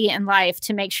priority in life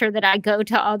to make sure that I go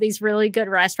to all these really good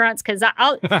restaurants, because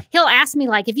he'll ask me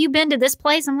like, have you been to this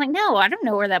place? I'm like, no, I don't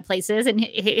know where that place is. And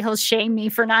he'll shame me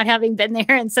for not having been there.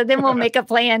 And so then we'll make a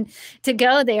plan to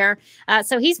go there.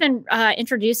 So he's been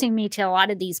introducing me to a lot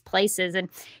of these places. And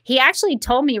he actually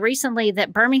told me recently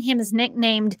that Birmingham is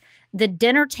nicknamed the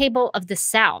dinner table of the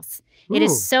South. It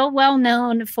is so well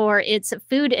known for its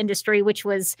food industry, which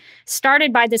was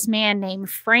started by this man named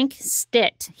Frank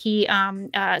Stitt. He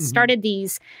started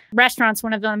these restaurants.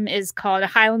 One of them is called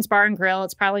Highland Bar Grill.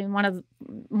 It's probably one of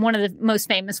the most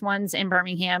famous ones in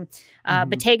Birmingham.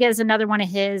 Bottega is another one of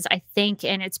his, I think,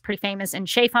 and it's pretty famous. And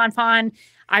Chez Fonfon,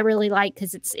 I really like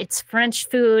because it's French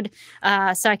food,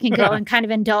 so I can go and kind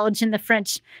of indulge in the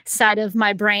French side of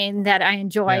my brain that I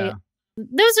enjoy. Yeah.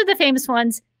 Those are the famous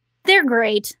ones. They're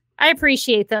great. I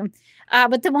appreciate them.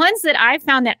 But the ones that I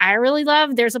found that I really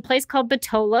love, there's a place called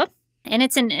Batola, and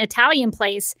it's an Italian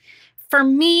place. For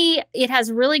me, it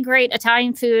has really great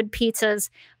Italian food, pizzas.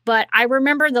 But I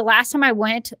remember the last time I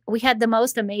went, we had the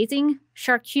most amazing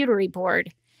charcuterie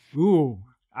board. Ooh,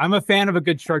 I'm a fan of a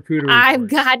good charcuterie board. I've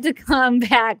got to come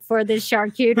back for the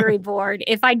charcuterie board.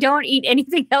 If I don't eat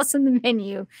anything else in the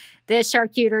menu, the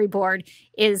charcuterie board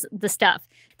is the stuff.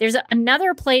 There's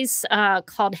another place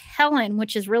called Helen,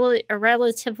 which is really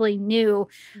relatively new.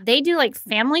 They do like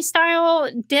family style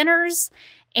dinners.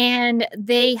 And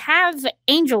they have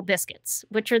angel biscuits,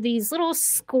 which are these little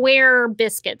square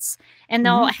biscuits. And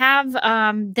they'll have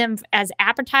them as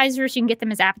appetizers. You can get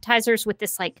them as appetizers with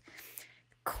this like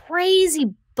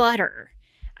crazy butter.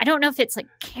 I don't know if it's like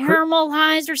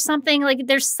caramelized or something. Like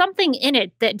there's something in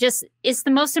it that just is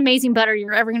the most amazing butter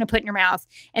you're ever going to put in your mouth.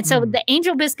 And so the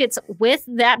angel biscuits with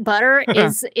that butter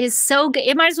is so good.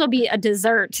 It might as well be a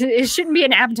dessert. It shouldn't be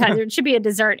an appetizer. It should be a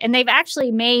dessert. And they've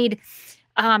actually made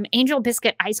angel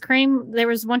biscuit ice cream. There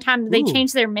was one time they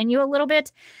changed their menu a little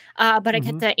bit, but I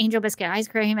got the angel biscuit ice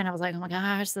cream and I was like, oh my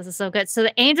gosh, this is so good. So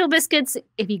the angel biscuits,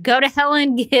 if you go to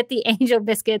Helen, get the angel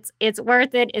biscuits. It's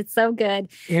worth it. It's so good.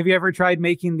 Have you ever tried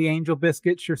making the angel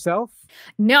biscuits yourself?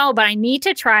 No, but I need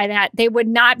to try that. They would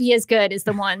not be as good as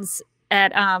the ones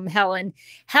at Helen.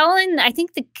 Helen, I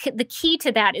think the key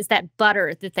to that is that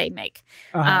butter that they make.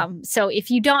 So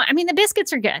if you don't, I mean, the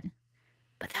biscuits are good,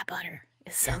 but that butter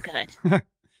is so good.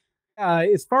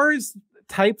 As far as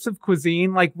types of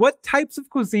cuisine, like what types of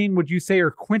cuisine would you say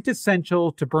are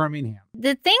quintessential to Birmingham?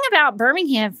 The thing about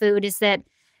Birmingham food is that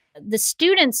the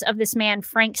students of this man,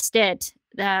 Frank Stitt,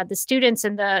 the students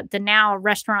and the now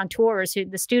restaurateurs, who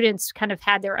the students kind of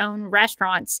had their own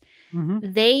restaurants,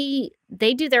 they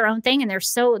do their own thing. And they're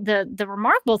so the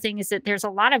remarkable thing is that there's a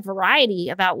lot of variety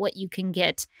about what you can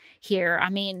get here. I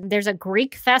mean, there's a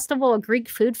Greek festival, a Greek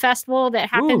food festival that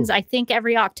happens, I think,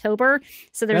 every October.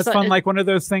 So there's that's fun, like one of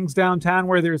those things downtown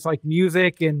where there's like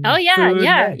music and food and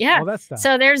all that stuff.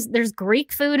 So there's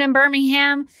Greek food in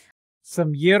Birmingham.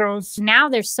 Some gyros. Now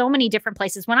there's so many different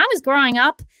places. When I was growing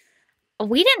up,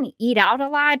 we didn't eat out a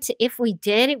lot. If we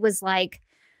did, it was like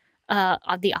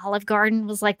the Olive Garden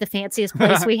was like the fanciest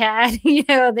place we had. You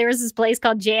know, there was this place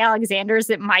called J. Alexander's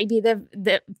that might be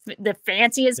the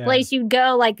fanciest place you'd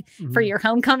go, like for your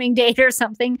homecoming date or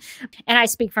something. And I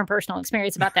speak from personal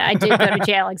experience about that. I did go to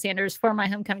J. Alexander's for my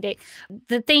homecoming date.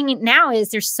 The thing now is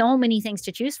there's so many things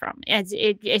to choose from.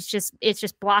 It's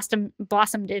just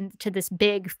blossomed into this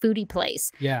big foodie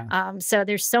place. Yeah. So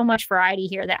there's so much variety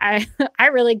here that I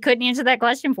really couldn't answer that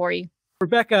question for you.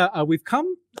 Rebecca, we've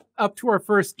come up to our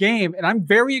first game, and I'm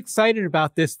very excited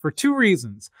about this for two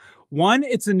reasons. One,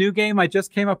 it's a new game I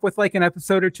just came up with like an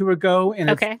episode or two ago,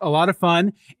 and it's a lot of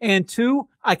fun. And two,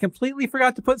 I completely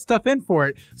forgot to put stuff in for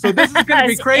it. So this is going to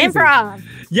be crazy. Improv.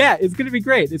 Yeah, it's going to be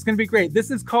great. It's going to be great.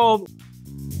 This is called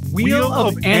Wheel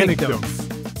of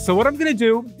Anecdotes. So what I'm going to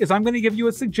do is I'm going to give you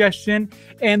a suggestion,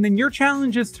 and then your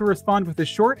challenge is to respond with a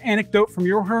short anecdote from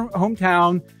your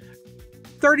hometown.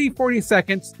 30, 40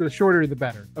 seconds, the shorter the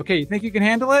better. Okay, you think you can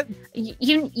handle it?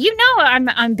 You know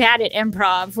I'm bad at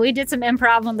improv. We did some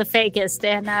improv on the Fakest,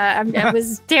 and I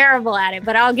was terrible at it,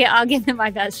 but I'll give it my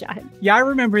best shot. Yeah, I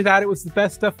remember that. It was the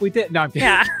best stuff we did. No, I'm kidding.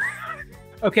 Yeah.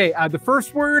 Okay, the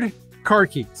first word, car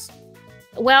keys.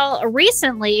 Well,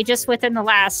 recently, just within the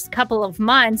last couple of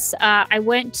months, I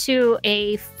went to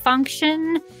a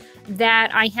function that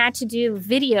I had to do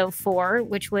video for,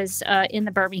 which was in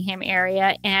the Birmingham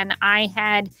area. And I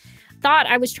had thought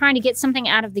I was trying to get something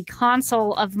out of the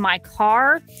console of my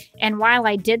car. And while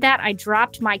I did that, I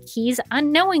dropped my keys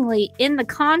unknowingly in the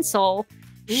console,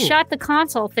 shut the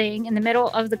console thing in the middle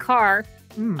of the car,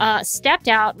 stepped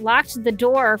out, locked the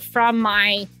door from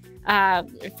my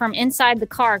from inside the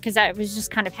car, because that was just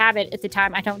kind of habit at the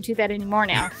time. I don't do that anymore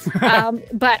now.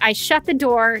 But I shut the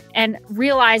door and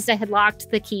realized I had locked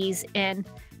the keys in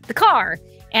the car.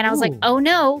 And I was like, oh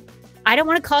no, I don't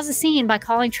want to cause a scene by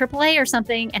calling AAA or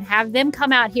something and have them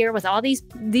come out here with all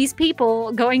these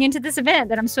people going into this event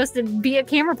that I'm supposed to be a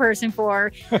camera person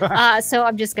for. So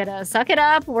I'm just going to suck it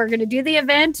up. We're going to do the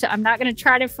event. I'm not going to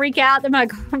try to freak out that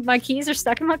my keys are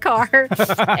stuck in my car.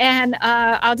 And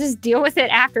I'll just deal with it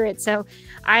after it. So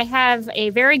I have a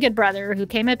very good brother who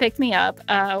came and picked me up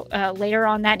later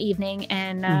on that evening.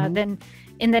 And then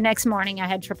in the next morning, I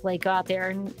had AAA go out there,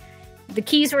 and the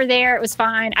keys were there. It was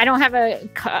fine. I don't have a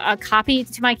copy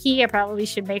to my key. I probably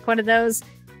should make one of those.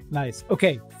 Nice.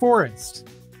 Okay, forest.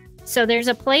 So there's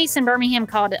a place in Birmingham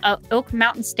called Oak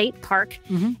Mountain State Park.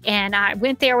 And I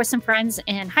went there with some friends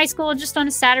in high school just on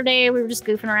a Saturday. We were just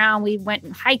goofing around. We went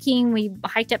hiking. We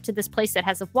hiked up to this place that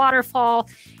has a waterfall,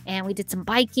 and we did some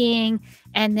biking.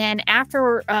 And then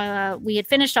after we had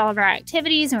finished all of our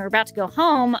activities and we were about to go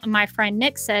home, my friend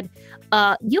Nick said,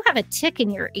 you have a tick in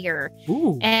your ear.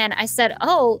 And I said,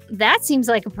 oh, that seems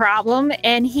like a problem.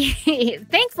 And he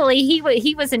thankfully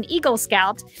he was an Eagle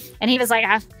Scout, and he was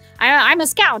like, I'm a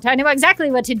scout. I know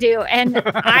exactly what to do. And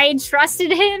I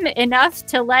trusted him enough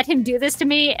to let him do this to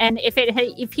me. And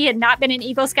if he had not been an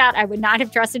Eagle Scout, I would not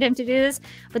have trusted him to do this.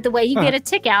 But the way you get a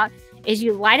tick out is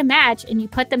you light a match and you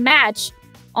put the match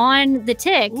on the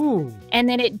tick. Ooh. And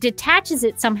then it detaches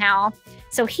it somehow.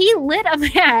 So he lit a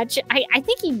match. I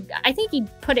think he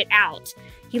put it out.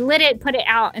 He lit it, put it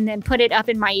out, and then put it up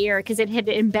in my ear because it had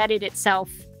embedded itself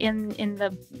in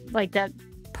the the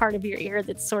part of your ear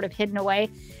that's sort of hidden away.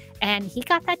 And he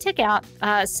got that tick out.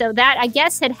 So that, I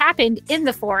guess, had happened in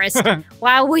the forest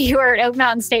while we were at Oak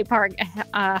Mountain State Park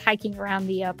hiking around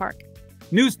the park.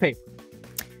 Newspaper.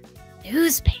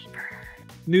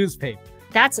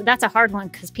 That's a hard one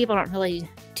because people don't really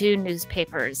do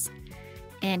newspapers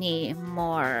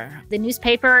anymore. The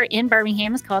newspaper in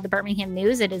Birmingham is called the Birmingham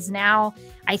News. It is now,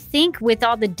 I think with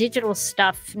all the digital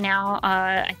stuff now,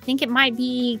 I think it might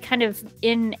be kind of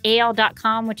in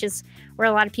al.com, which is where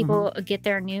a lot of people get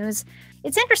their news.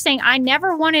 It's interesting. I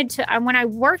never wanted to, when I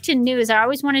worked in news, I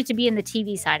always wanted to be in the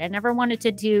TV side. I never wanted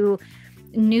to do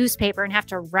newspaper and have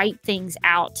to write things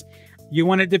out. You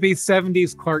wanted to be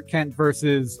 70s Clark Kent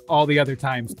versus all the other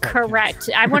times. Correct.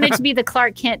 I wanted to be the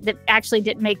Clark Kent that actually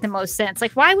didn't make the most sense.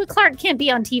 Like, why would Clark Kent be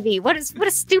on TV? What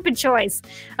a stupid choice.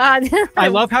 I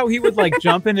love how he would like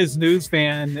jump in his news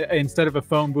van instead of a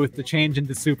phone booth to change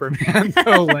into Superman.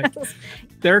 So like,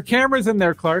 there are cameras in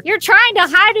there, Clark. You're trying to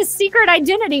hide a secret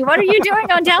identity. What are you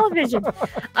doing on television?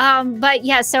 But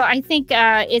yeah, so I think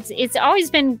it's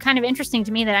always been kind of interesting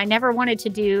to me that I never wanted to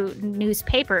do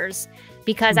newspapers.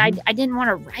 Because I didn't want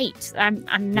to write.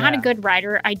 I'm not a good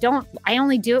writer. I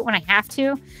only do it when I have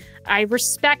to. I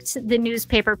respect the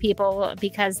newspaper people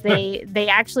because they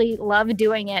actually love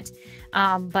doing it.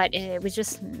 But it was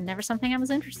just never something I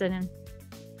was interested in.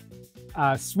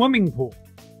 Swimming pool.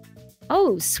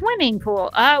 Oh, swimming pool.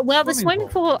 Well, the swimming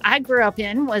pool I grew up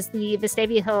in was the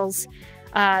Vestavia Hills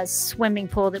swimming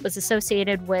pool that was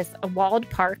associated with a walled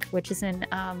park, which is in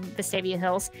Vestavia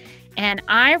Hills. And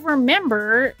I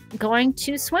remember going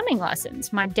to swimming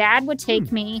lessons. My dad would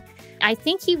take me. I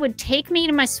think he would take me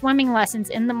to my swimming lessons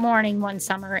in the morning one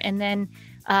summer. And then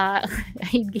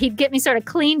he'd get me sort of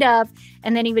cleaned up.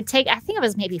 And then he would take, I think I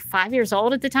was maybe 5 years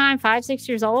old at the time, 6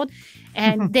 years old.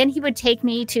 And then he would take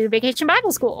me to Vacation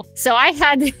Bible School. So I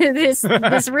had this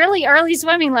really early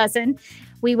swimming lesson.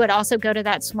 We would also go to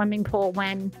that swimming pool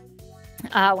when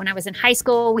I was in high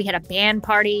school. We had a band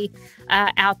party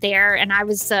out there, and I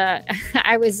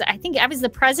think I was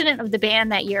the president of the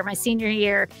band that year, my senior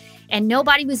year, and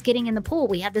nobody was getting in the pool.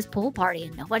 We had this pool party,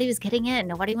 and nobody was getting in.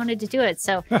 Nobody wanted to do it.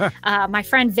 So my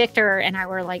friend Victor and I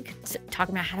were like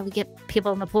talking about how do we get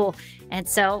people in the pool, and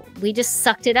so we just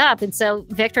sucked it up. And so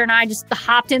Victor and I just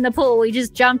hopped in the pool. We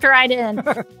just jumped right in.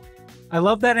 I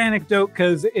love that anecdote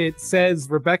because it says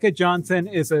Rebecca Johnson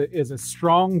is a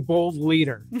strong, bold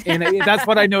leader. And that's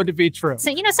what I know to be true.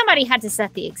 So, somebody had to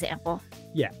set the example.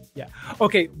 Yeah.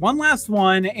 Okay, one last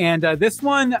one. And this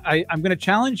one, I'm going to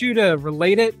challenge you to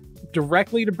relate it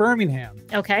directly to Birmingham.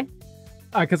 Okay.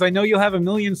 Because I know you'll have a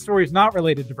million stories not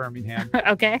related to Birmingham.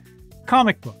 Okay.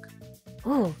 Comic book.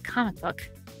 Ooh, comic book.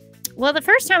 Well, the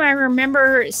first time I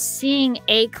remember seeing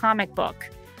a comic book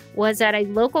was at a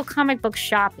local comic book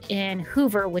shop in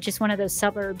Hoover, which is one of those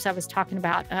suburbs I was talking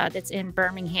about that's in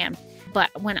Birmingham. But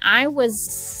when I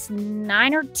was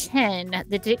 9 or 10,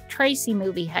 the Dick Tracy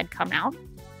movie had come out.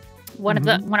 One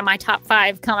of my top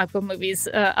 5 comic book movies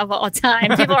of all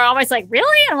time. People are always like,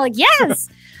 really? And I'm like, yes.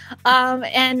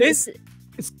 And it's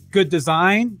good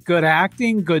design, good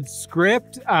acting, good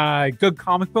script, good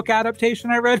comic book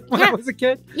adaptation I read when I was a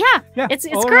kid. Yeah. It's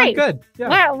great. Good.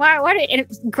 Yeah.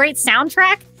 Great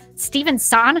soundtrack. Stephen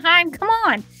Sondheim, come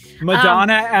on.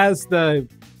 Madonna as the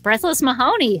Breathless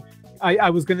Mahoney.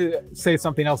 I was going to say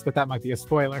something else, but that might be a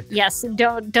spoiler. Yes,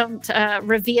 don't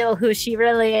reveal who she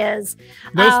really is.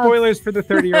 No spoilers for the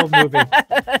 30-year-old movie.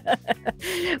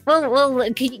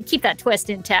 We'll keep that twist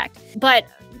intact. But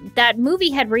that movie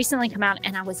had recently come out,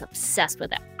 and I was obsessed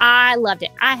with it. I loved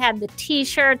it. I had the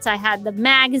T-shirts, I had the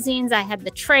magazines, I had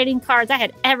the trading cards, I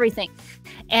had everything.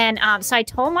 And so I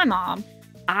told my mom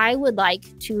I would like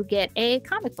to get a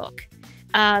comic book.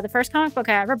 The first comic book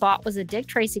I ever bought was a Dick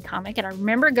Tracy comic, and I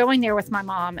remember going there with my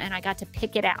mom, and I got to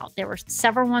pick it out. There were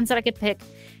several ones that I could pick,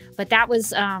 but that was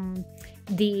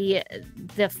the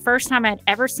first time I'd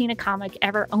ever seen a comic,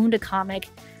 ever owned a comic.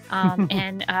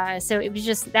 So it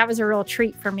was that was a real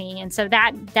treat for me. And so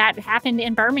that happened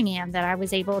in Birmingham, that I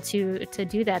was able to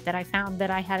do that I found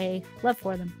that I had a love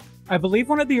for them. I believe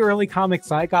one of the early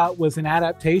comics I got was an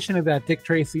adaptation of that Dick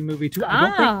Tracy movie too. I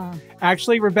don't think,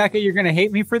 actually, Rebecca, you're going to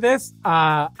hate me for this.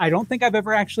 I don't think I've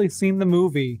ever actually seen the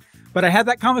movie, But I had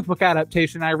that comic book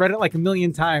adaptation. I read it like a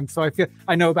million times. So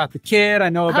I know about the kid. I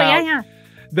know about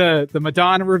the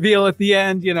Madonna reveal at the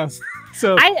end, you know.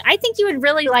 So I think you would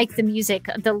really like the music.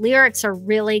 The lyrics are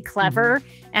really clever,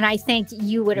 and I think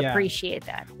you would appreciate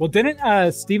that. Well, didn't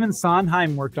Stephen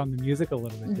Sondheim worked on the music a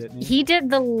little bit, didn't he? He did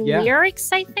the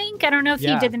lyrics, I think. I don't know if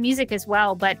he did the music as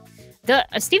well, but the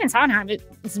Stephen Sondheim,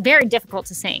 it's very difficult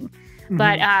to sing.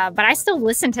 But I still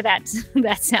listen to that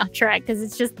soundtrack because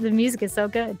it's just the music is so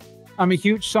good. I'm a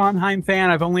huge Sondheim fan.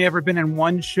 I've only ever been in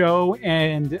one show,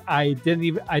 and I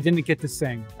didn't get to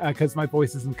sing because my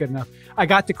voice isn't good enough. I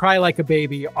got to cry like a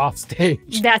baby off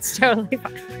stage. That's totally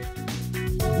fine.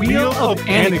 Wheel of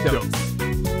Anecdotes.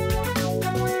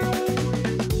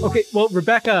 Okay, well,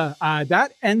 Rebecca,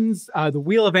 that ends the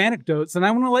Wheel of Anecdotes, and I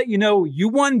want to let you know you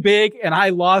won big and I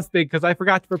lost big because I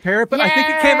forgot to prepare it, but I think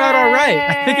it came out all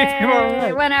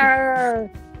right.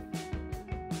 Winner!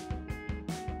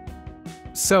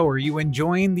 So, are you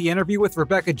enjoying the interview with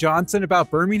Rebecca Johnson about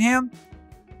Birmingham?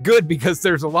 Good, because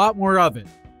there's a lot more of it.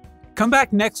 Come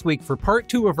back next week for part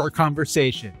 2 of our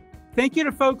conversation. Thank you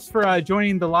to folks for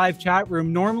joining the live chat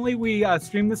room. Normally, we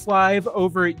stream this live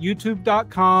over at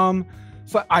youtube.com.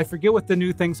 So I forget what the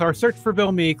new things are. Search for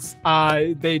Bill Meeks.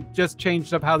 They just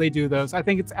changed up how they do those. I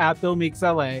think it's at Bill Meeks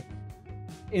LA.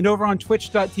 And over on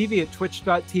twitch.tv at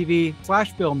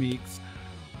twitch.tv/Bill Meeks.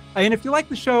 And if you like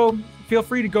the show, feel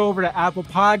free to go over to Apple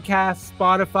Podcasts,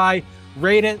 Spotify,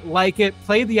 rate it, like it,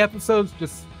 play the episodes,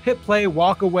 just hit play,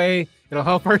 walk away. It'll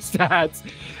help our stats.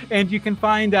 And you can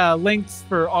find links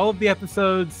for all of the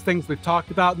episodes, things we've talked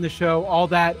about in the show, all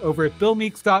that over at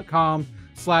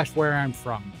billmeeks.com/where I'm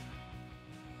from.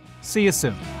 See you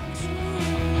soon.